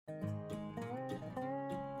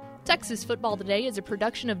Texas Football Today is a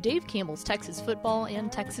production of Dave Campbell's Texas Football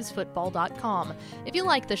and TexasFootball.com. If you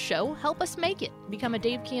like the show, help us make it. Become a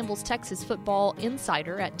Dave Campbell's Texas Football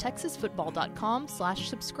insider at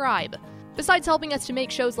TexasFootball.com/subscribe. Besides helping us to make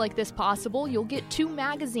shows like this possible, you'll get 2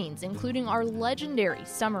 magazines, including our legendary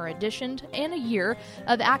summer edition, and a year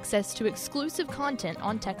of access to exclusive content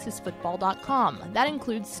on TexasFootball.com. That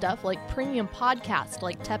includes stuff like premium podcasts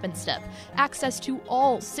like Tep and Step, access to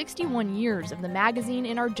all 61 years of the magazine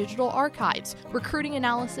in our digital archives, recruiting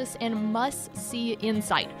analysis, and must-see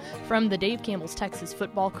insight from the Dave Campbell's Texas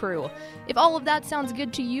Football crew. If all of that sounds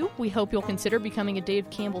good to you, we hope you'll consider becoming a Dave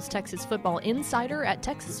Campbell's Texas Football insider at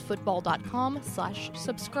TexasFootball.com/subscribe.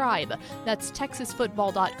 That's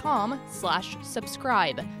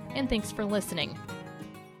TexasFootball.com/subscribe. And thanks for listening.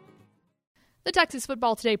 The Texas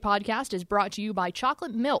Football Today podcast is brought to you by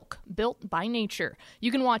Chocolate Milk, built by nature.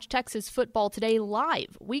 You can watch Texas Football Today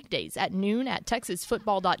live weekdays at noon at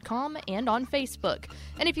TexasFootball.com and on Facebook.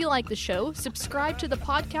 And if you like the show, subscribe to the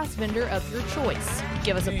podcast vendor of your choice.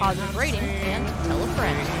 Give us a positive rating and tell a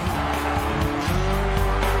friend.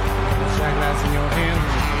 Shot glass in your hand.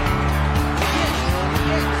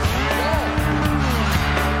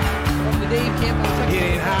 From the Dave Campbell Texas It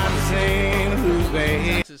ain't hard to say who's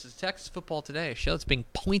they. Texas is Texas Football Today, a show that's being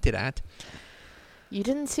pointed at. You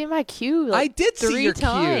didn't see my cue I did see 3 your cue.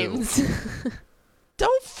 times.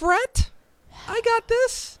 Don't fret. I got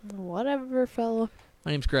this. Whatever, fella.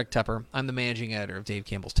 My name's Greg Tepper. I'm the managing editor of Dave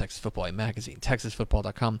Campbell's Texas Football magazine,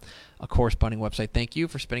 TexasFootball.com, a corresponding website. Thank you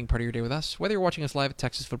for spending part of your day with us. Whether you're watching us live at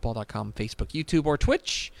TexasFootball.com, Facebook, YouTube, or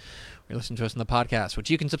Twitch, or listen to us on the podcast, which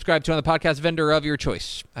you can subscribe to on the podcast vendor of your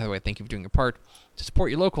choice. Either way, thank you for doing your part to support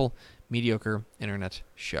your local mediocre internet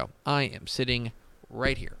show. I am sitting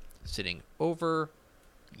right here, sitting over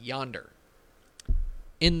yonder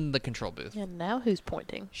in the control booth. And now who's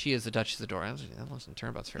pointing? She is the Duchess of the Dorks. Listen,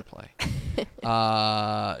 turnabout's fair play.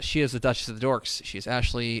 She is the Duchess of the Dorks. She is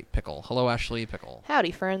Ashley Pickle. Hello, Ashley Pickle.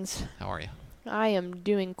 Howdy, friends. How are you? I am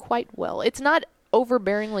doing quite well. It's not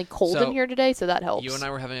overbearingly cold So, in here today, so that helps. You and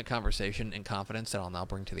I were having a conversation in confidence that I'll now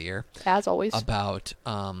bring to the air. As always. About,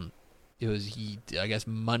 it was, I guess,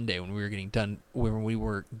 Monday when we were getting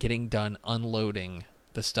done unloading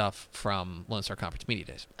the stuff from Lone Star Conference Media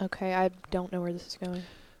Days. Okay, I don't know where this is going.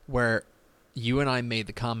 Where you and I made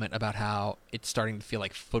the comment about how it's starting to feel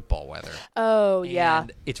like football weather. Oh, yeah.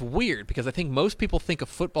 And it's weird because I think most people think of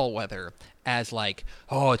football weather as like,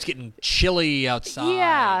 oh, it's getting chilly outside.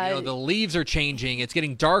 Yeah. You know, the leaves are changing. It's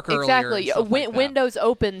getting dark earlier. Exactly. And stuff like that. Windows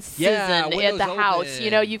open season at windows the house. open,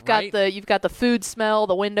 You know, you've got right? the food smell,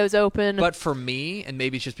 the windows open. But for me, and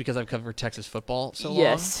maybe it's just because I've covered Texas football so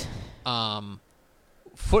yes. long,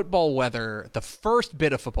 football weather, the first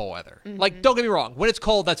bit of football weather, like, don't get me wrong, when it's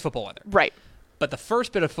cold, that's football weather. Right. But the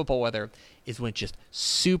first bit of football weather is when it's just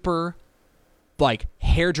super, like,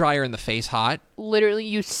 hair dryer in the face hot. Literally,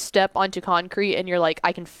 you step onto concrete and you're like,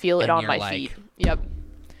 I can feel it And on you're my like, feet. Yep.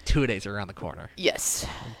 2 days around the corner. Yes.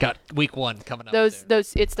 Got week 1 coming up. It's the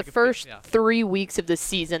Good first pick, yeah. 3 weeks of the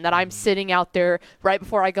season that I'm sitting out there right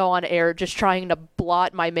before I go on air just trying to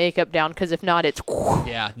blot my makeup down because if not, it's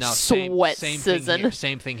Yeah, no, sweat same season. thing here.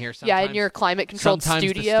 Same thing here. Yeah, in Sometimes- your climate-controlled sometimes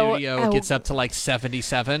studio. the studio gets up to like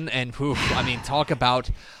 77, and I mean, talk about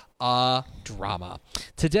drama.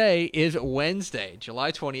 Today is Wednesday,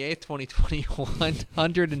 July 28th, 2021.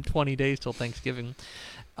 120 days till Thanksgiving.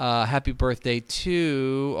 Happy birthday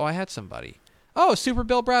to... Oh, I had somebody. Oh, Super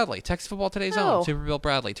Bill Bradley. Texas Football Today's own. Super Bill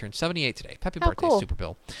Bradley turned 78 today. Happy birthday, cool. Super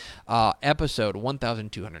Bill. Episode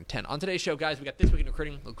 1210. On today's show, guys, we got This Week in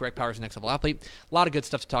Recruiting with Greg Powers, Next Level Athlete. A lot of good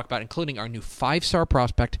stuff to talk about, including our new 5-star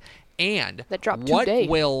prospect and That dropped what today.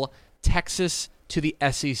 will Texas to the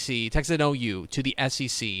SEC, Texas and OU to the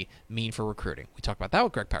SEC mean for recruiting. We talk about that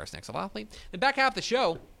with Greg Powers, Next Level Athlete. The back half of the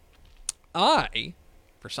show, I,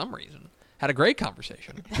 for some reason, had a great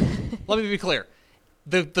conversation. Let me be clear.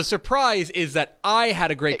 The surprise is that I had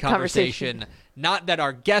a great conversation, not that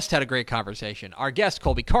our guest had a great conversation. Our guest,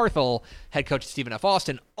 Colby Carthel, head coach at Stephen F.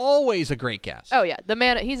 Austin, always a great guest. Oh, yeah.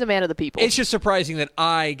 He's a man of the people. It's just surprising that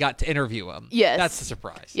I got to interview him. Yes. That's the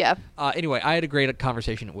surprise. Yeah. Anyway, I had a great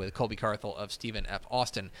conversation with Colby Carthel of Stephen F.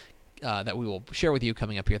 Austin that we will share with you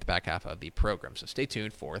coming up here at the back half of the program. So stay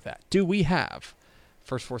tuned for that. Do we have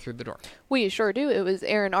first 4 through the door? We sure do. It was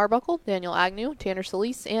Aaron Arbuckle, Daniel Agnew, Tanner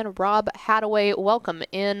Solis, and Rob Hadaway. Welcome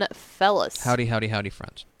in, fellas. Howdy, howdy, howdy,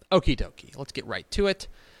 friends. Okie dokie. Let's get right to it.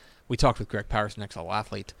 We talked with Greg Powers, Next Level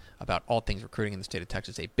Athlete, about all things recruiting in the state of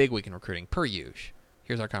Texas. A big week in recruiting per usual.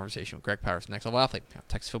 Here's our conversation with Greg Powers, Next Level Athlete, on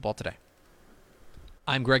Texas Football Today.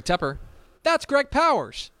 I'm Greg Tepper. That's Greg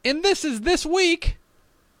Powers. And this is This Week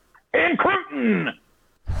In Cruton!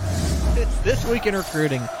 It's This Week in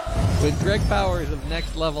Recruiting with Greg Powers of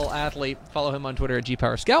Next Level Athlete. Follow him on Twitter at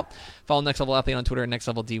GPowerScout. Follow Next Level Athlete on Twitter at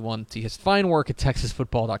NextLevelD1. See his fine work at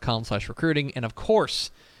TexasFootball.com/recruiting. And, of course,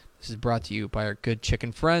 this is brought to you by our good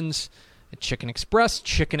chicken friends at Chicken Express.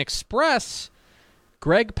 Chicken Express,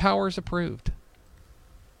 Greg Powers approved.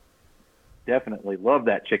 Definitely love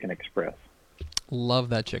that Chicken Express. Love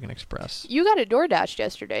that Chicken Express. You got it DoorDashed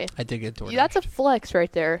yesterday. I did get DoorDashed. That's a flex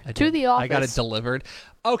right there. To the office. I got it delivered.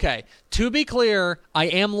 Okay, to be clear, I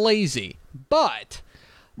am lazy, but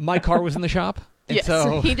my car was in the shop. And yes,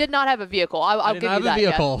 so he did not have a vehicle. I'll give you that. I didn't have a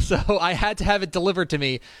vehicle, so I had to have it delivered to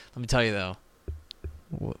me. Let me tell you,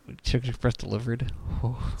 though, Chicken Express delivered.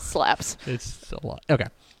 Slaps. It's a lot. Okay.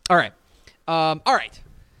 All right. All right.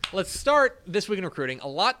 Let's start This Week in Recruiting. A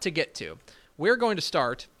lot to get to. We're going to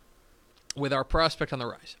start with our prospect on the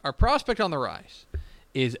rise. Our prospect on the rise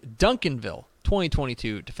is Duncanville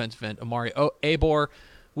 2022 defensive end Omari Abor.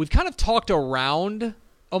 We've kind of talked around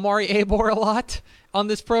Omari Abor a lot on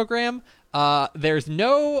this program. There's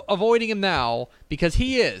no avoiding him now because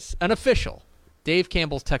he is an official Dave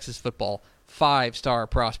Campbell's Texas Football 5-star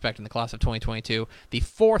prospect in the class of 2022, the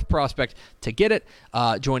 4th prospect to get it,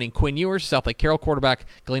 joining Quinn Ewers, South Lake Carroll quarterback,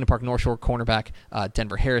 Galena Park North Shore cornerback,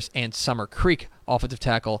 Denver Harris, and Summer Creek offensive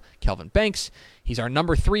tackle, Kelvin Banks. He's our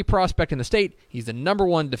number 3 prospect in the state. He's the number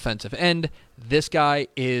 1 defensive end. This guy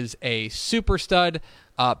is a super stud.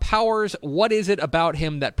 Powers, what is it about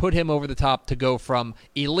him that put him over the top to go from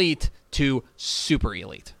elite to super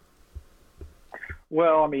elite?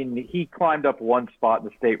 Well, I mean, he climbed up 1 spot in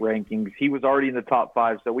the state rankings. He was already in the top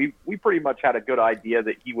 5, so we pretty much had a good idea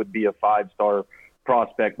that he would be a 5-star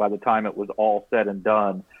prospect by the time it was all said and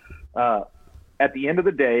done. At the end of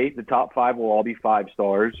the day, the top 5 will all be 5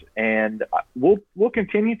 stars, and we'll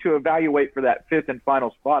continue to evaluate for that 5th and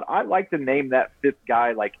final spot. I like to name that 5th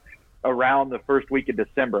guy like around the first week of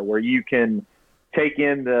December, where you can take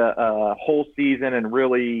in the whole season and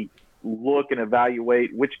really look and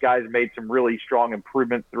evaluate which guys made some really strong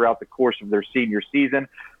improvements throughout the course of their senior season.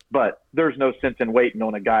 But there's no sense in waiting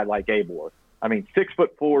on a guy like Abor. I mean,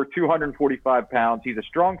 6'4", 245 pounds. He's a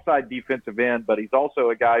strong side defensive end, but he's also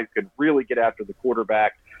a guy who could really get after the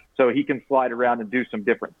quarterback, so he can slide around and do some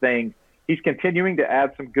different things. He's continuing to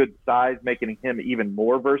add some good size, making him even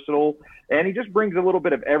more versatile, and he just brings a little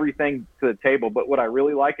bit of everything to the table. But what I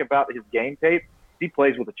really like about his game tape, he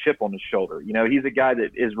plays with a chip on his shoulder. You know, he's a guy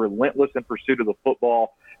that is relentless in pursuit of the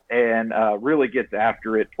football and really gets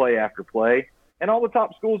after it play after play. And all the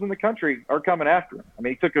top schools in the country are coming after him. I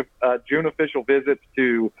mean, he took a June official visits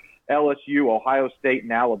to LSU, Ohio State,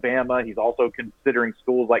 and Alabama. He's also considering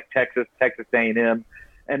schools like Texas, Texas A&M,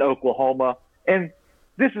 and Oklahoma. And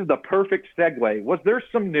this is the perfect segue. Was there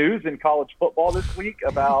some news in college football this week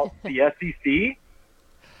about the SEC?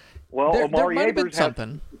 Well, There Omari might have been Abor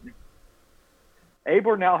something.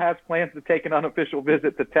 Abor now has plans to take an unofficial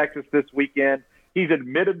visit to Texas this weekend. He's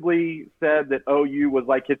admittedly said that OU was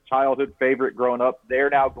like his childhood favorite growing up. They're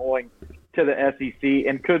now going to the SEC,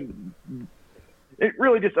 and it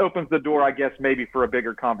really just opens the door, I guess, maybe for a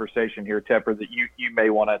bigger conversation here, Tepper, that you may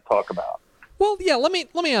want to talk about. Well, yeah, let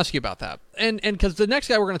me ask you about that. And because the next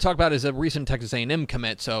guy we're going to talk about is a recent Texas A&M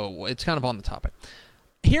commit, so it's kind of on the topic.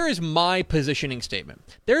 Here is my positioning statement.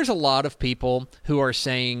 There's a lot of people who are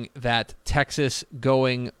saying that Texas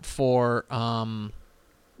going from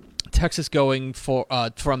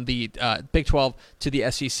the Big 12 to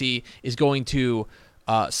the SEC is going to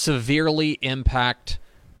severely impact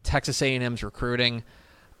Texas A&M's recruiting.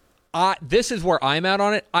 This is where I'm at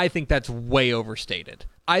on it. I think that's way overstated.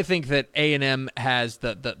 I think that A&M has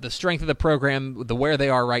the strength of the program, where they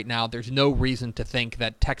are right now. There's no reason to think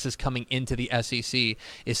that Texas coming into the SEC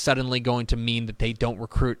is suddenly going to mean that they don't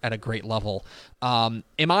recruit at a great level. Am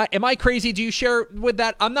I crazy? Do you share with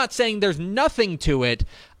that? I'm not saying there's nothing to it.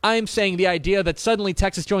 I'm saying the idea that suddenly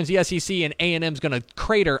Texas joins the SEC and A&M's going to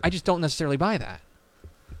crater, I just don't necessarily buy that.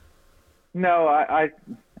 No, I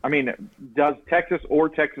mean, does Texas or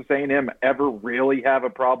Texas A&M ever really have a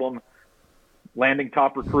problem landing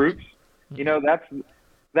top recruits? You know,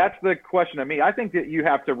 that's the question to me. I think that you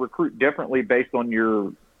have to recruit differently based on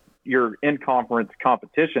your in-conference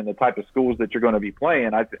competition, the type of schools that you're going to be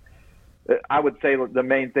playing. I would say the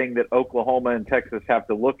main thing that Oklahoma and Texas have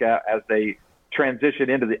to look at as they transition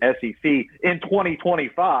into the SEC in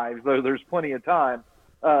 2025, though there's plenty of time,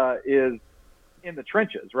 is in the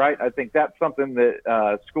trenches, right? I think that's something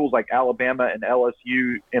that schools like Alabama and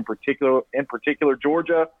LSU in particular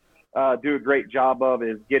Georgia, do a great job of,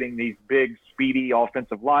 is getting these big, speedy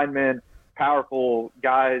offensive linemen, powerful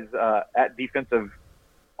guys on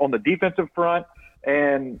the defensive front,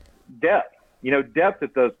 and depth. You know, depth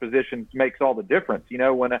at those positions makes all the difference. You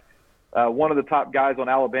know, when one of the top guys on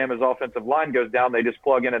Alabama's offensive line goes down, they just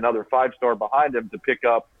plug in another 5-star behind him to pick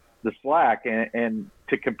up the slack. And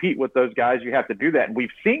to compete with those guys, you have to do that. And we've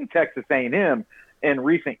seen Texas A&M in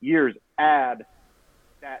recent years add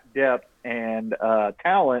that depth and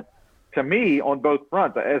talent to me on both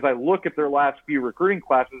fronts. As I look at their last few recruiting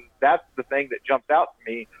classes, that's the thing that jumps out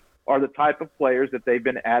to me are the type of players that they've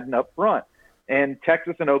been adding up front. And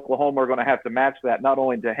Texas and Oklahoma are going to have to match that, not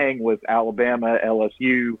only to hang with Alabama,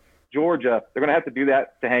 LSU, Georgia. They're going to have to do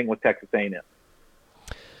that to hang with Texas A&M.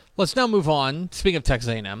 Let's now move on, speaking of Texas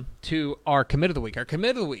A&M, to our commit of the week. Our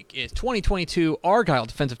commit of the week is 2022 Argyle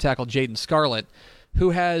defensive tackle Jaden Scarlett,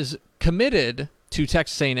 who has committed to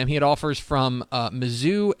Texas A&M. He had offers from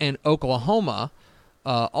Mizzou and Oklahoma,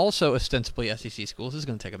 also ostensibly SEC schools. This is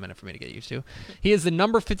going to take a minute for me to get used to. He is the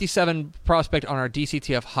number 57 prospect on our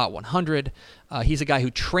DCTF Hot 100. He's a guy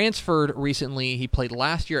who transferred recently. He played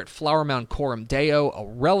last year at Flower Mound Coram Deo, a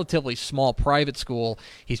relatively small private school.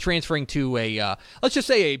 He's transferring to a, let's just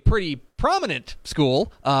say, a pretty prominent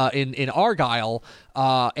school in Argyle,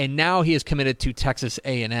 and now he is committed to Texas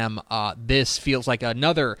A&M. This feels like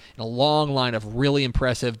another in a long line of really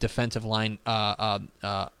impressive defensive line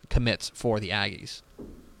commits for the Aggies.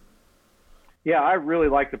 Yeah, I really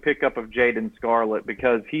like the pickup of Jaden Scarlett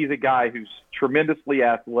because he's a guy who's tremendously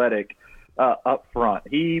athletic up front.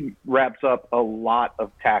 He wraps up a lot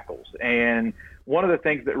of tackles. And one of the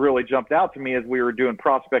things that really jumped out to me as we were doing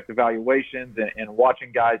prospect evaluations and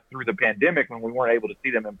watching guys through the pandemic when we weren't able to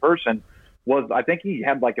see them in person was I think he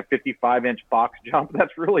had like a 55-inch box jump.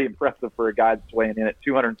 That's really impressive for a guy that's weighing in at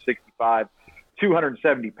 265,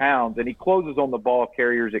 270 pounds, and he closes on the ball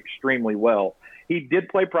carriers extremely well. He did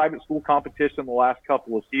play private school competition the last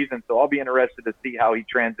couple of seasons, so I'll be interested to see how he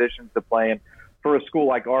transitions to playing for a school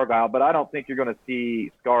like Argyle, but I don't think you're going to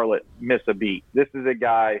see Scarlett miss a beat. This is a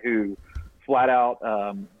guy who flat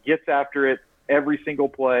out gets after it every single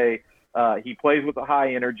play. He plays with a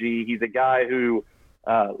high energy. He's a guy who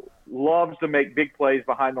loves to make big plays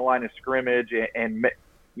behind the line of scrimmage and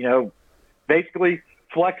basically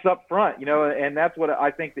flex up front, and that's what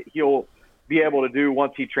I think that he'll be able to do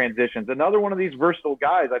once he transitions. Another one of these versatile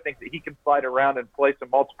guys, I think that he can slide around and play some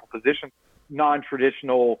multiple positions,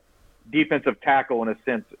 non-traditional defensive tackle in a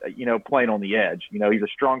sense, playing on the edge. He's a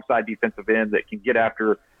strong side defensive end that can get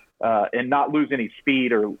after and not lose any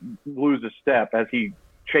speed or lose a step as he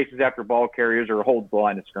chases after ball carriers or holds the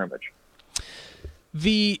line of scrimmage.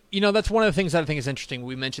 That's one of the things that I think is interesting.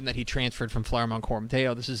 We mentioned that he transferred from Flower Mound Coram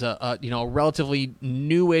Deo. This is a relatively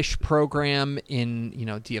newish program in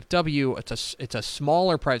DFW. It's a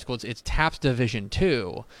smaller private school. It's TAPS Division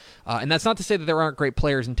II, and that's not to say that there aren't great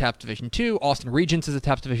players in TAPS Division II. Austin Regents is a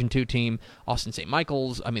TAPS Division II team. Austin St.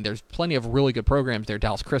 Michael's. I mean, there's plenty of really good programs there.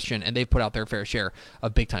 Dallas Christian, and they've put out their fair share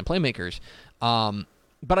of big time playmakers.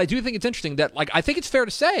 But I do think it's interesting that I think it's fair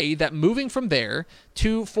to say that moving from there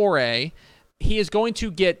to 4A. He is going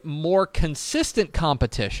to get more consistent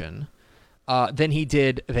competition than he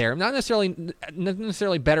did there. Not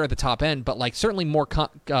necessarily better at the top end, but certainly more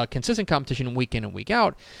consistent competition week in and week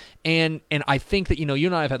out. And I think that you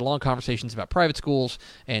and I have had long conversations about private schools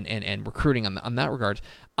and recruiting on that regard.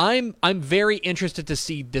 I'm very interested to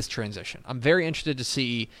see this transition. I'm very interested to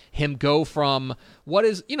see him go from what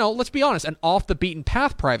is let's be honest, an off the beaten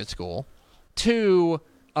path private school to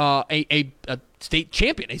a state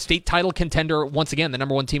champion, a state title contender, once again, the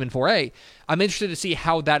number one team in 4A. I'm interested to see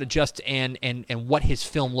how that adjusts and what his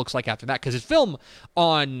film looks like after that, because his film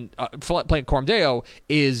on playing Coram Deo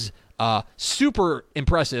is super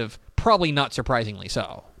impressive, probably not surprisingly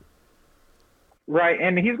so. Right,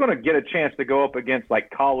 and he's going to get a chance to go up against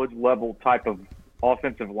college-level type of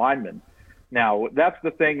offensive linemen. Now, that's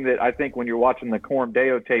the thing that I think when you're watching the Coram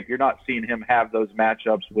Deo tape, you're not seeing him have those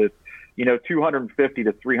matchups with 250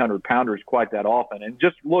 to 300 pounders quite that often. And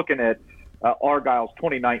just looking at Argyle's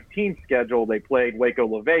 2019 schedule, they played Waco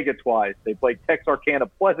La Vega twice. They played Texarkana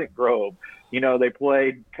Pleasant Grove. They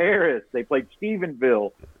played Paris. They played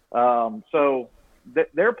Stephenville. So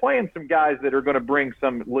they're playing some guys that are going to bring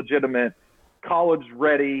some legitimate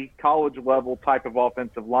college-ready, college-level type of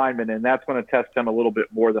offensive linemen, and that's going to test him a little bit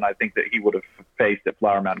more than I think that he would have faced at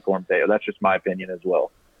Flower Mound Coram Deo. That's just my opinion as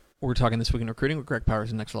well. We're talking This Week in Recruiting with Greg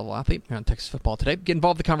Powers, the Next Level Athlete, here on Texas Football Today. Get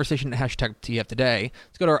involved in the conversation at hashtag TF Today.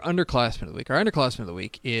 Let's go to our underclassmen of the week. Our underclassmen of the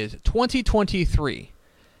week is 2023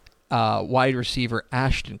 wide receiver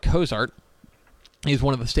Ashton Cozart. He's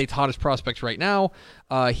one of the state's hottest prospects right now.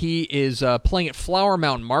 He is playing at Flower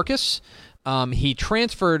Mound Marcus. He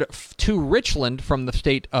transferred to Richland from the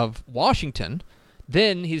state of Washington.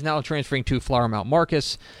 Then he's now transferring to Flower Mound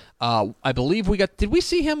Marcus. I believe did we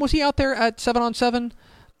see him? Was he out there at 7-on-7?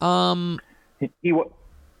 He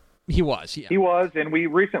He was, yeah. He was, and we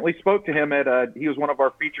recently spoke to him he was one of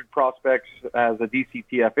our featured prospects as a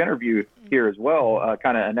DCTF interview here as well,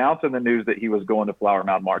 kind of announcing the news that he was going to Flower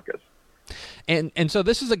Mound Marcus. And so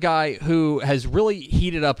this is a guy who has really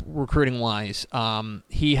heated up recruiting-wise.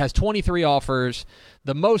 He has 23 offers.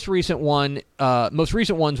 The most recent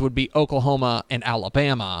ones would be Oklahoma and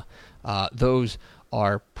Alabama. Those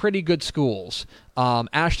are pretty good schools.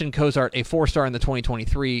 Ashton Cozart, a 4-star in the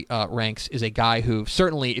 2023 ranks, is a guy who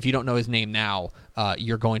certainly, if you don't know his name now,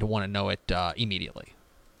 you're going to want to know it immediately.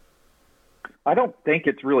 I don't think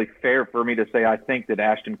it's really fair for me to say I think that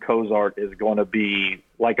Ashton Cozart is going to be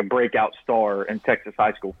like a breakout star in Texas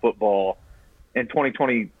high school football in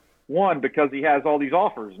 2021 because he has all these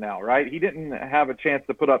offers now, right? He didn't have a chance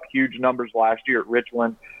to put up huge numbers last year at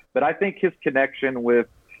Richland, but I think his connection with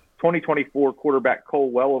 2024 quarterback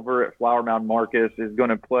Cole Welliver at Flower Mound Marcus is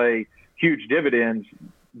going to play huge dividends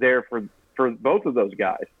there for both of those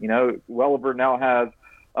guys. You know, Welliver now has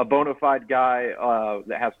a bona fide guy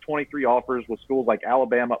that has 23 offers with schools like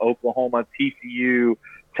Alabama, Oklahoma, TCU,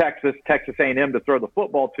 Texas A&M to throw the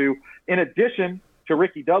football to, in addition to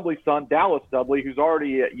Ricky Dudley's son, Dallas Dudley, who's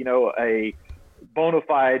already, a bona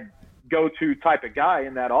fide go-to type of guy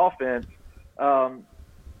in that offense. Cozart's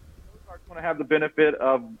going to have the benefit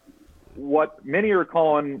of what many are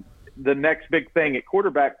calling the next big thing at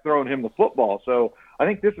quarterback, throwing him the football. So I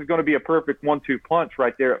think this is going to be a perfect 1-2 punch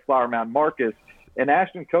right there at Flower Mound Marcus. And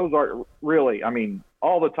Ashton Cozart, really, I mean,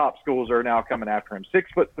 all the top schools are now coming after him.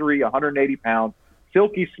 6'3", 180 pounds,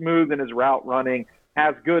 silky smooth in his route running,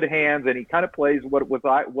 has good hands, and he kind of plays something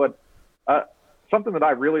that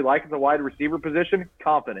I really like in the wide receiver position,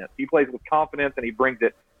 confidence. He plays with confidence, and he brings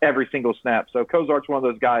it every single snap. So Cozart's one of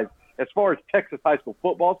those guys. As far as Texas high school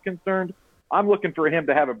football is concerned, I'm looking for him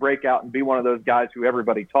to have a breakout and be one of those guys who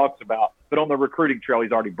everybody talks about. But on the recruiting trail,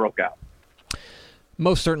 he's already broke out.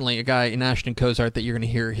 Most certainly a guy in Ashton Cozart that you're going to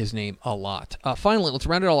hear his name a lot. Finally, let's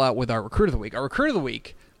round it all out with our Recruit of the Week. Our Recruit of the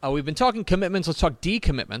Week, we've been talking commitments. Let's talk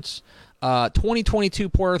decommitments. 2022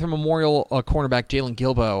 Port Arthur Memorial cornerback Jalen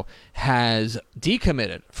Gilbo has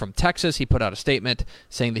decommitted from Texas. He put out a statement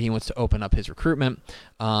saying that he wants to open up his recruitment.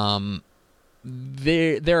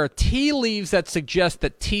 There are tea leaves that suggest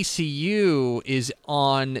that TCU is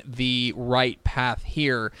on the right path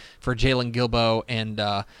here for Jalen Gilbo. And,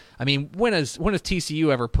 I mean, when has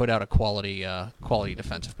TCU ever put out a quality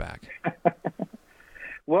defensive back?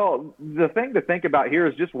 Well, the thing to think about here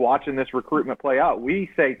is just watching this recruitment play out.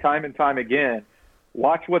 We say time and time again,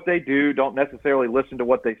 watch what they do. Don't necessarily listen to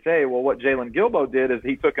what they say. Well, what Jalen Gilbo did is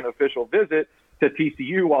he took an official visit to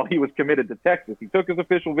TCU while he was committed to Texas. He took his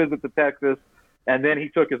official visit to Texas, and then he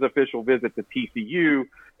took his official visit to TCU.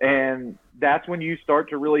 And that's when you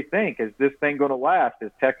start to really think, is this thing going to last?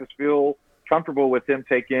 Does Texas feel comfortable with him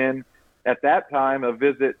taking, at that time, a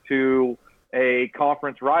visit to a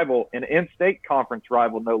conference rival, an in-state conference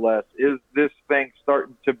rival, no less? Is this thing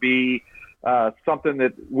starting to be something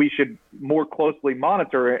that we should more closely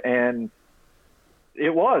monitor? And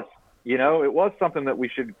it was. It was something that we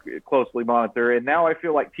should closely monitor. And now I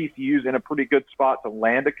feel like TCU's in a pretty good spot to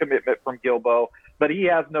land a commitment from Gilbo, but he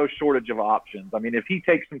has no shortage of options. I mean, if he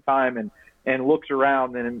takes some time and looks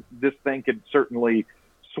around, then this thing could certainly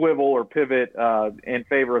swivel or pivot in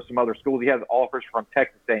favor of some other schools. He has offers from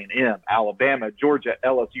Texas A&M, Alabama, Georgia,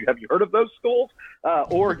 LSU. Have you heard of those schools?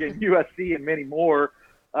 Oregon, USC, and many more.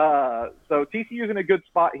 So TCU's in a good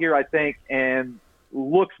spot here, I think, and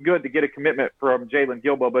looks good to get a commitment from Jalen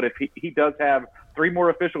Gilbo. But if he does have 3 more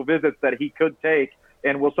official visits that he could take,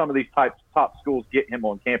 and will some of these top schools get him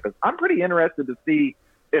on campus? I'm pretty interested to see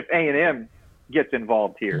if A&M gets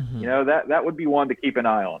involved here. Mm-hmm. That would be one to keep an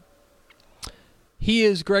eye on. He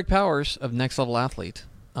is Greg Powers of Next Level Athlete,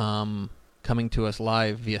 coming to us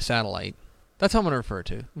live via satellite. That's how I'm going to refer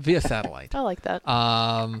to, via satellite. I like that.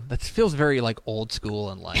 That feels very old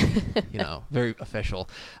school and very official.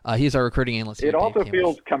 He's our recruiting analyst. It also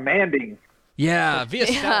feels commanding. Yeah, via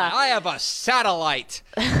satellite. I have a satellite.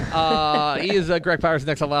 He is Greg Powers,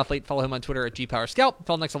 Next Level Athlete. Follow him on Twitter at GPowerScout.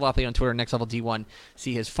 Follow Next Level Athlete on Twitter, Next Level D1.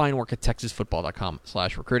 See his fine work at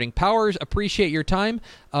TexasFootball.com/recruiting. Powers, appreciate your time.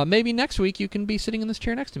 Maybe next week you can be sitting in this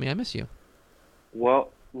chair next to me. I miss you.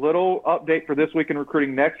 Well, little update for this week in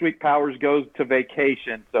recruiting. Next week, Powers goes to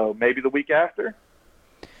vacation, so maybe the week after.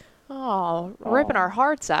 Oh, ripping our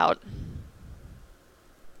hearts out.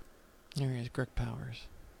 There he is, Greg Powers.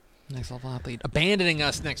 Next Level Athlete. Abandoning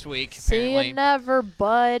us next week. See you never,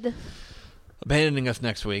 bud. Abandoning us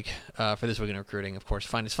next week for This Week in Recruiting. Of course,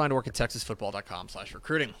 find work at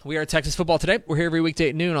TexasFootball.com/recruiting. We are Texas Football Today. We're here every weekday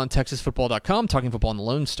at noon on TexasFootball.com, talking football in the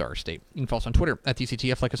Lone Star State. You can follow us on Twitter at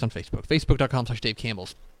TCTF, like us on Facebook, Facebook.com/Dave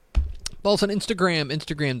Campbell's. Follow us on Instagram,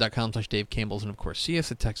 instagram.com/Dave Campbell's, and of course, see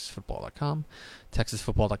us at TexasFootball.com.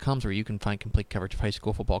 TexasFootball.com is where you can find complete coverage of high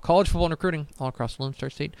school football, college football, and recruiting all across the Lone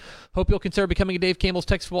Star State. Hope you'll consider becoming a Dave Campbell's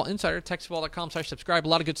Texas Football Insider. TexasFootball.com/subscribe. A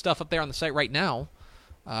lot of good stuff up there on the site right now.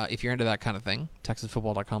 If you're into that kind of thing,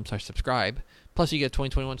 TexasFootball.com/subscribe. Plus, you get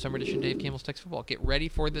 2021 Summer Edition Dave Campbell's Texas Football. Get ready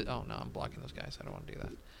for the... Oh, no, I'm blocking those guys. I don't want to do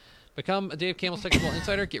that. Become a Dave Campbell's Texas Football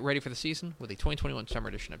Insider. Get ready for the season with a 2021 Summer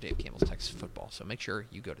Edition of Dave Campbell's Texas Football. So make sure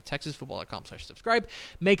you go to TexasFootball.com/subscribe.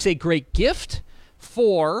 Makes a great gift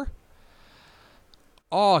for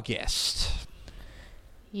August.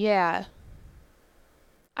 Yeah.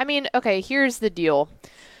 I mean, okay, here's the deal.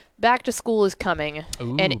 Back to school is coming.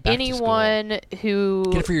 Ooh, and anyone who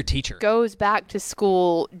get it for your teacher. Goes back to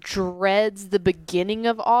school dreads the beginning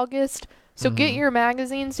of August. So get your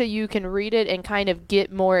magazine so you can read it and kind of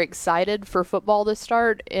get more excited for football to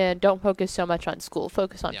start, and don't focus so much on school.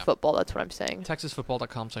 Focus on football. That's what I'm saying.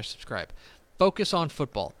 TexasFootball.com/subscribe. Focus on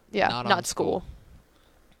football. Yeah, not school.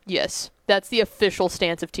 Yes, that's the official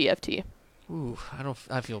stance of TFT. Ooh,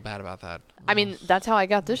 I feel bad about that. I mean, that's how I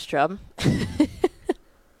got this job.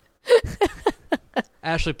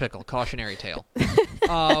 Ashley Pickle, cautionary tale.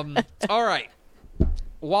 All right.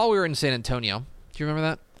 While we were in San Antonio, do you remember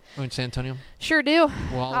that? We were in San Antonio? Sure do.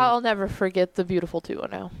 I'll never forget the beautiful 2-0.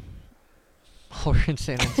 While we were in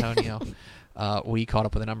San Antonio, we caught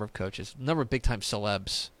up with a number of coaches, a number of big-time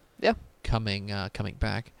celebs coming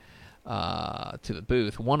back to the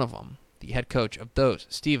booth. One of them, the head coach of those,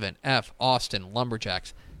 Stephen F. Austin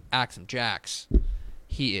Lumberjacks, Axum Jacks.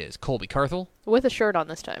 He is Colby Carthel. With a shirt on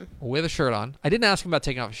this time. With a shirt on. I didn't ask him about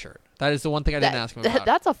taking off his shirt. That is the one thing I didn't ask him about.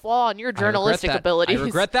 That's a flaw in your journalistic abilities. I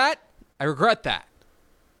regret that.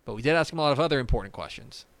 But we did ask him a lot of other important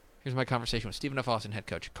questions. Here's my conversation with Stephen F. Austin head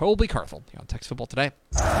coach Colby Carthel here on Texas Football Today.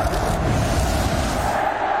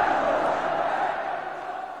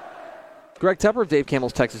 Greg Tepper of Dave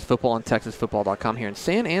Campbell's Texas Football on TexasFootball.com here in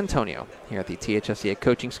San Antonio, here at the THSCA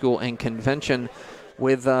Coaching School and Convention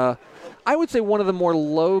with, I would say, one of the more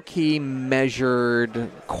low-key, measured,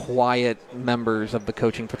 quiet members of the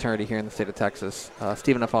coaching fraternity here in the state of Texas.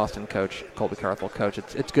 Stephen F. Austin, coach. Colby Carthel, coach.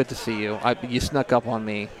 It's good to see you. You snuck up on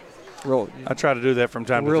me. I try to do that from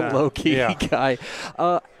time to time. Real low-key guy.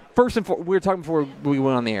 First and foremost, we were talking before we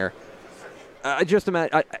went on the air. Just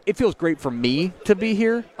imagine, it feels great for me to be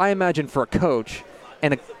here. I imagine for a coach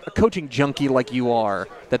and a coaching junkie like you are,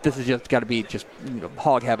 that this has just got to be just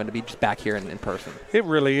hog heaven to be just back here in person. It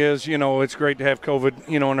really is. It's great to have COVID,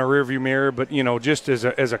 in our rearview mirror. But, just as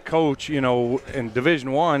a coach, in Division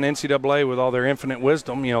I, NCAA, with all their infinite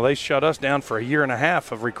wisdom, they shut us down for a year and a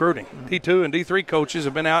half of recruiting. D2 and D3 coaches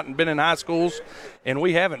have been out and been in high schools, and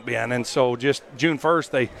we haven't been. And so just June 1st,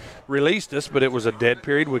 they released us, but it was a dead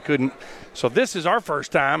period. We couldn't. So this is our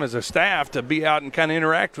first time as a staff to be out and kind of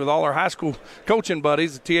interact with all our high school coaching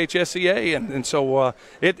buddies at THSCA. And so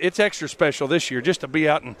it's extra special this year just to be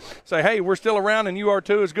out and say, hey, we're still around and you are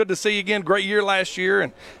too. It's good to see you again. Great year last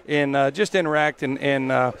year, and just interact and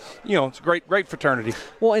it's a great fraternity.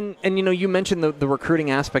 Well, and you mentioned the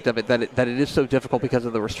recruiting aspect of it, that it is so difficult because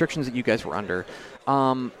of the restrictions that you guys were under.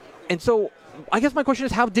 And so I guess my question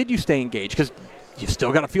is, how did you stay engaged? Because you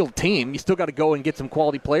still got to field a team. You still got to go and get some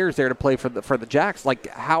quality players there to play for the Jacks. Like,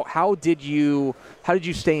 how did you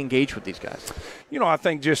stay engaged with these guys? I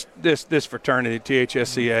think just this fraternity,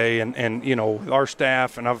 THSCA, and our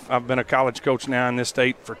staff, and I've been a college coach now in this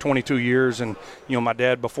state for 22 years, and my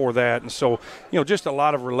dad before that, and so just a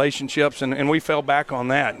lot of relationships, and we fell back on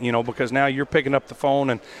that, because now you're picking up the phone,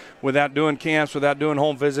 and without doing camps, without doing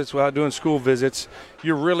home visits, without doing school visits,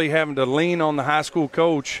 you're really having to lean on the high school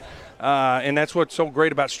coach. And that's what's so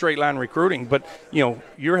great about straight line recruiting. But,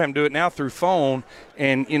 you're having to do it now through phone.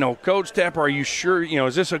 And, Coach Tepper, are you sure,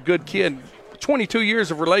 is this a good kid? 22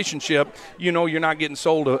 years of relationship, you're not getting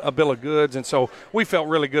sold a bill of goods. And so we felt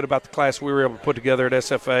really good about the class we were able to put together at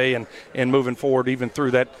SFA and moving forward even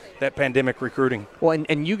through that pandemic recruiting. Well,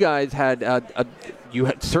 and you guys had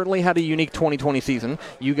certainly had a unique 2020 season.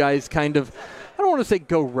 You guys kind of, I don't want to say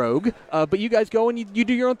go rogue, but you guys go and you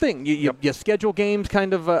do your own thing. You schedule games,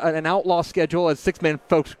 kind of an outlaw schedule, as six-man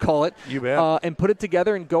folks call it. You bet. And put it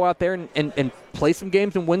together and go out there and play some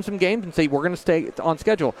games and win some games and say, we're going to stay on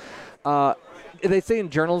schedule. They say in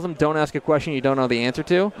journalism, don't ask a question you don't know the answer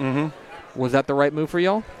to. Mm-hmm. Was that the right move for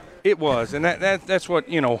y'all? It was, and that's what,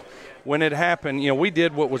 when it happened, we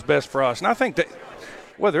did what was best for us. And I think that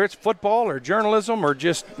whether it's football or journalism or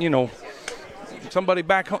just, somebody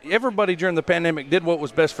back home, everybody during the pandemic did what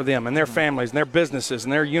was best for them and their families and their businesses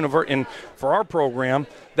and their universe. And for our program,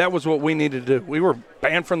 that was what we needed to do. We were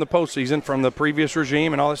banned from the postseason from the previous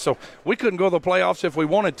regime and all this, so we couldn't go to the playoffs if we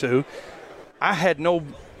wanted to. I had no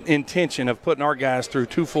intention of putting our guys through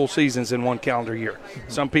 2 full seasons in 1 calendar year.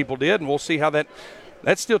 Some people did, and we'll see how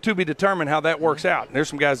that's still to be determined how that works out. There's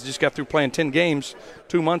some guys that just got through playing 10 games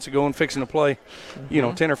 2 months ago and fixing to play,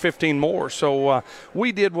 10 or 15 more. So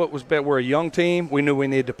we did what was better. We're a young team. We knew we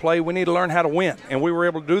needed to play. We need to learn how to win, and we were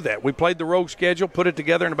able to do that. We played the rogue schedule, put it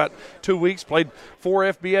together in about 2 weeks, played 4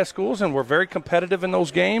 FBS schools, and we're very competitive in those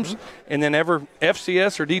games. And then every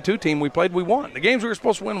FCS or D2 team we played, we won. The games we were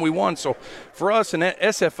supposed to win, we won. So for us in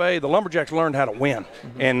SFA, the Lumberjacks learned how to win.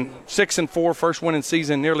 And 6-4, first winning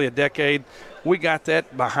season in nearly a decade. We got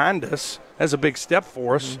that behind us as a big step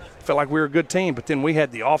for us. Felt like we were a good team, but then we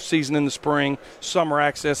had the off season in the spring, summer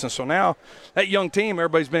access, and so now that young team,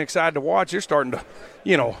 everybody's been excited to watch. They're starting to,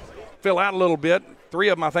 fill out a little bit. 3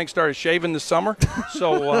 of them, I think, started shaving this summer.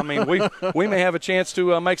 So, I mean, we may have a chance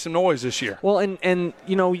to make some noise this year. Well, and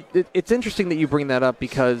it's interesting that you bring that up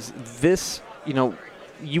because this,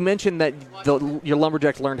 you mentioned that your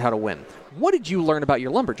Lumberjacks learned how to win. What did you learn about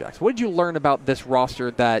your Lumberjacks? What did you learn about this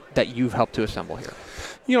roster that you've helped to assemble here?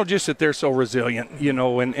 Just that they're so resilient,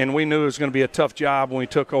 and we knew it was going to be a tough job when we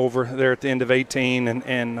took over there at the end of 18,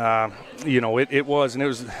 and it was, and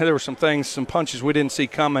there were some things, some punches we didn't see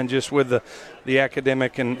coming just with the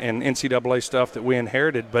academic and NCAA stuff that we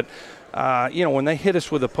inherited. But, when they hit us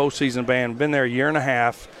with a postseason ban, been there a year and a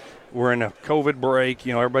half, we're in a COVID break,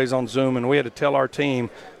 everybody's on Zoom, and we had to tell our team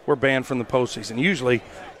we're banned from the postseason. Usually,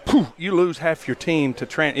 you lose half your team to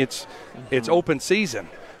it's open season.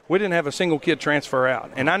 We didn't have a single kid transfer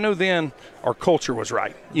out. And I knew then our culture was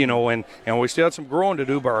right, and we still had some growing to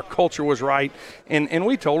do, but our culture was right. And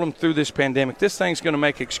we told them through this pandemic, this thing's going to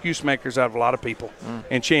make excuse makers out of a lot of people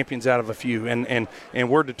and champions out of a few. And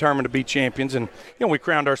we're determined to be champions. And, we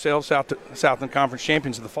crowned ourselves Southland Conference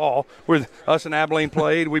champions of the fall. Us and Abilene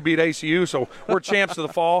played. We beat ACU, so we're champs of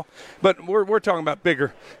the fall. But we're talking about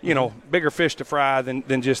bigger fish to fry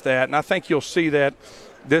than just that. And I think you'll see that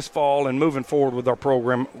this fall and moving forward with our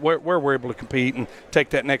program where we're able to compete and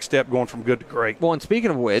take that next step going from good to great. Well, and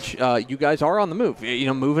speaking of which, you guys are on the move.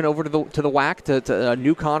 Moving over to the WAC, to a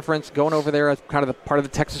new conference, going over there as kind of the part of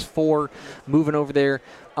the Texas 4, moving over there.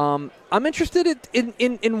 I'm interested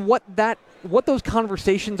in what those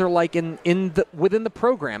conversations are like within the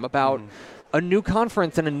program about a new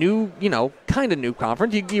conference and a new, kind of new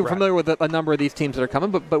conference. You're familiar with a number of these teams that are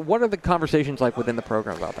coming, but what are the conversations like within the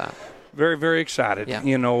program about that? Very, very excited,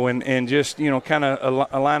 and just, kind of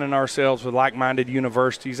aligning ourselves with like-minded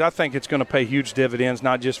universities. I think it's going to pay huge dividends,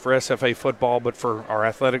 not just for SFA football, but for our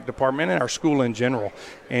athletic department and our school in general.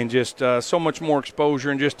 And just so much more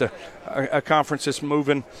exposure and just a conference that's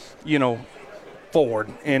moving, forward,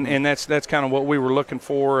 and that's kind of what we were looking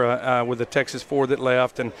for with the Texas 4 that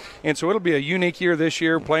left, and so it'll be a unique year this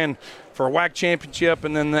year, playing for a WAC championship,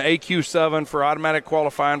 and then the AQ7 for automatic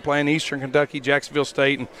qualifying, playing Eastern Kentucky, Jacksonville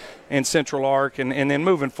State, and Central Arc, and then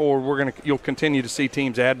moving forward, you'll continue to see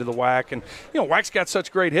teams add to the WAC, and WAC's got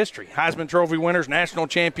such great history, Heisman Trophy winners, national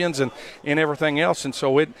champions, and everything else, and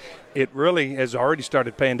so it really has already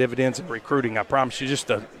started paying dividends in recruiting. I promise you, just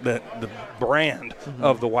the brand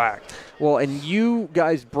of the WAC. Well, and you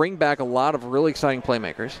guys bring back a lot of really exciting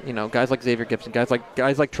playmakers. Guys like Xavier Gibson, guys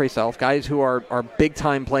like Trey Self, guys who are big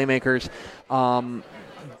time playmakers.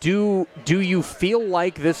 Do you feel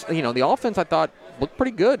like this? The offense I thought looked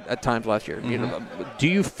pretty good at times last year. Do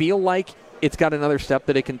you feel like it's got another step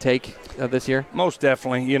that it can take this year? Most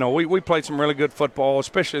definitely. We played some really good football,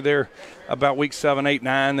 especially there about week 7, 8,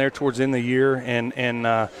 9 there towards the end of the year,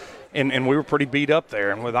 and we were pretty beat up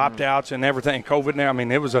there, and with opt-outs and everything, COVID now,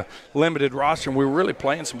 it was a limited roster, and we were really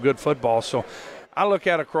playing some good football. So I look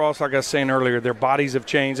at across, like I was saying earlier, their bodies have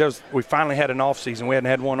changed. We finally had an off season. We hadn't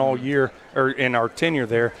had one all year or in our tenure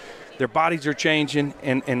there. Their bodies are changing,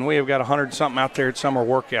 and we have got 100-something out there at summer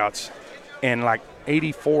workouts, and like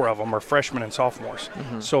 84 of them are freshmen and sophomores.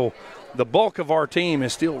 So the bulk of our team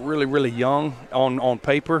is still really, really young on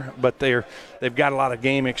paper, but they've got a lot of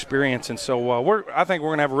game experience, and so I think we're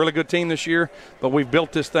going to have a really good team this year. But we've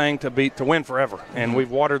built this thing to win forever, and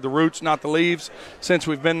we've watered the roots, not the leaves, since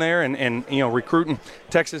we've been there, and recruiting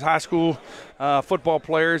Texas high school football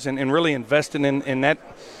players, and really investing in that.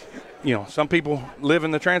 Some people live in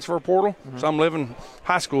the transfer portal, some live in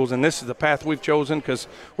high schools, and this is the path we've chosen because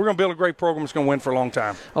we're going to build a great program that's going to win for a long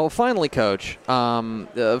time. Oh, finally, Coach,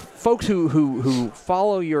 folks who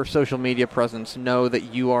follow your social media presence know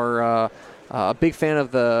that you are a big fan of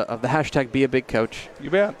the hashtag Be a Big Coach. You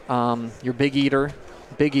bet. You're big eater.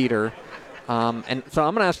 And so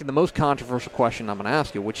I'm going to ask you the most controversial question I'm going to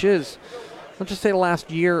ask you, which is, let's just say the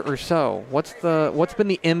last year or so, what's been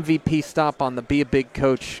the MVP stop on the Be a Big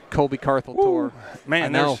Coach Colby Carthel tour?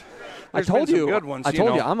 Man, there's told been some you. good ones. I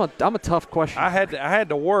told you. I'm a tough question. I had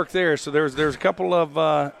to work there, so there's a couple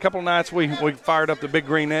of nights we fired up the Big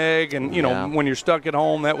Green Egg, and when you're stuck at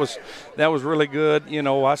home, that was really good.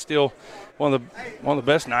 I still one of the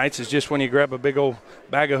best nights is just when you grab a big old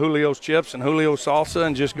bag of Julio's chips and Julio's salsa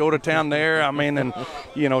and just go to town there. I mean, and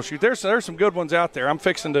shoot, there's some good ones out there. I'm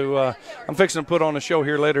fixing to put on a show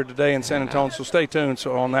here later today in San Antonio, so stay tuned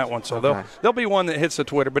on that one. So there'll be one that hits the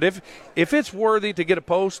Twitter. But if it's worthy to get a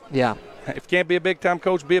post, yeah. If you can't be a big-time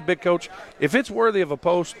coach, be a big coach. If it's worthy of a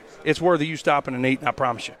post, it's worthy you stopping and eating, I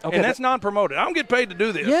promise you. Okay, and that's non-promoted. I don't get paid to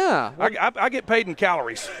do this. Yeah. I get paid in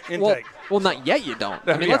calories intake. Well, not yet you don't.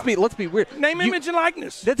 I mean, Yeah. let's be weird. Name, image, and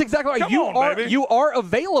likeness. That's exactly right. Come on, baby. You are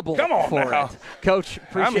available Come on for now. it. Coach,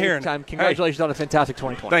 appreciate your time. Congratulations on a fantastic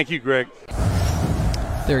 2020. Thank you, Greg.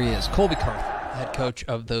 There he is, Colby Carthel, head coach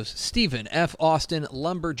of those Stephen F. Austin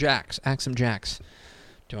Lumberjacks, Axum Jacks,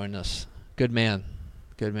 joining us. Good man.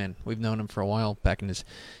 Good man. We've known him for a while, back in his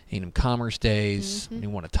A&M Commerce days. He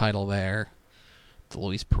won a title there, the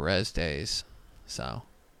Luis Perez days. So,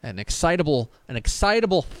 an excitable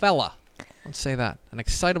fella. Let's say that. An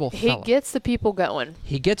excitable fella. He gets the people going.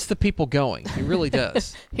 He gets the people going. He really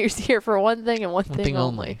does. He's here for one thing and one thing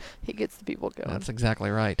only. only. He gets the people going. That's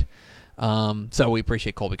exactly right. So we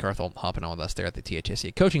appreciate Colby Carthel hopping on with us there at the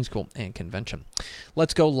THSCA Coaching School and Convention.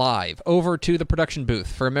 Let's go live over to the production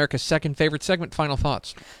booth for America's second favorite segment, Final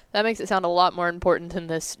Thoughts. That makes it sound a lot more important than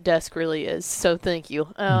this desk really is, so thank you.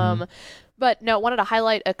 But no, wanted to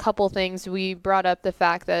highlight a couple things. We brought up the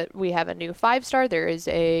fact that we have a new 5-star. There is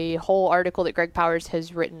a whole article that Greg Powers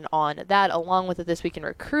has written on that, along with the This Week in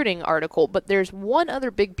Recruiting article. But there's one other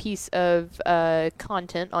big piece of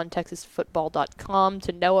content on TexasFootball.com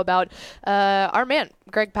to know about. Our man,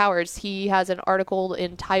 Greg Powers, he has an article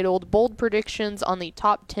entitled Bold Predictions on the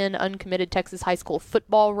Top 10 Uncommitted Texas High School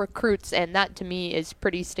Football Recruits, and that to me is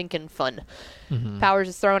pretty stinking fun. Powers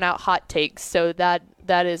is throwing out hot takes, so that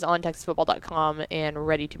is on TexasFootball.com and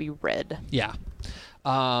ready to be read. Yeah.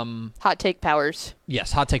 Hot take Powers.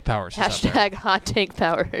 Yes, Hot Take Powers. Hashtag Hot Take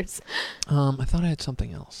Powers. I thought I had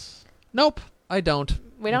something else. Nope, I don't.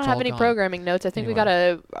 We don't have any programming notes. I think we got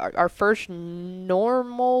our first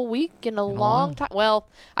normal week in a long time. Well,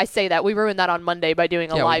 I say that. We ruined that on Monday by doing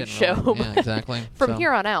a live show. Yeah, exactly. From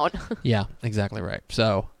here on out. Yeah, exactly right.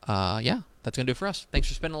 So, yeah. That's going to do it for us. Thanks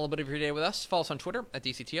for spending a little bit of your day with us. Follow us on Twitter at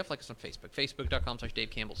DCTF. Like us on Facebook, facebook.com/Dave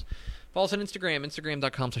Campbell's. Follow us on Instagram,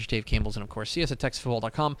 instagram.com/Dave Campbell's. And, of course, see us at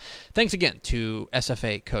TexasFootball.com. Thanks again to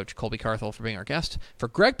SFA coach Colby Carthel for being our guest. For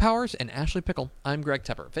Greg Powers and Ashley Pickle, I'm Greg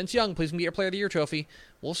Tepper. Vince Young, please get your Player of the Year trophy.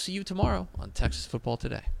 We'll see you tomorrow on Texas Football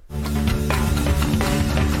Today.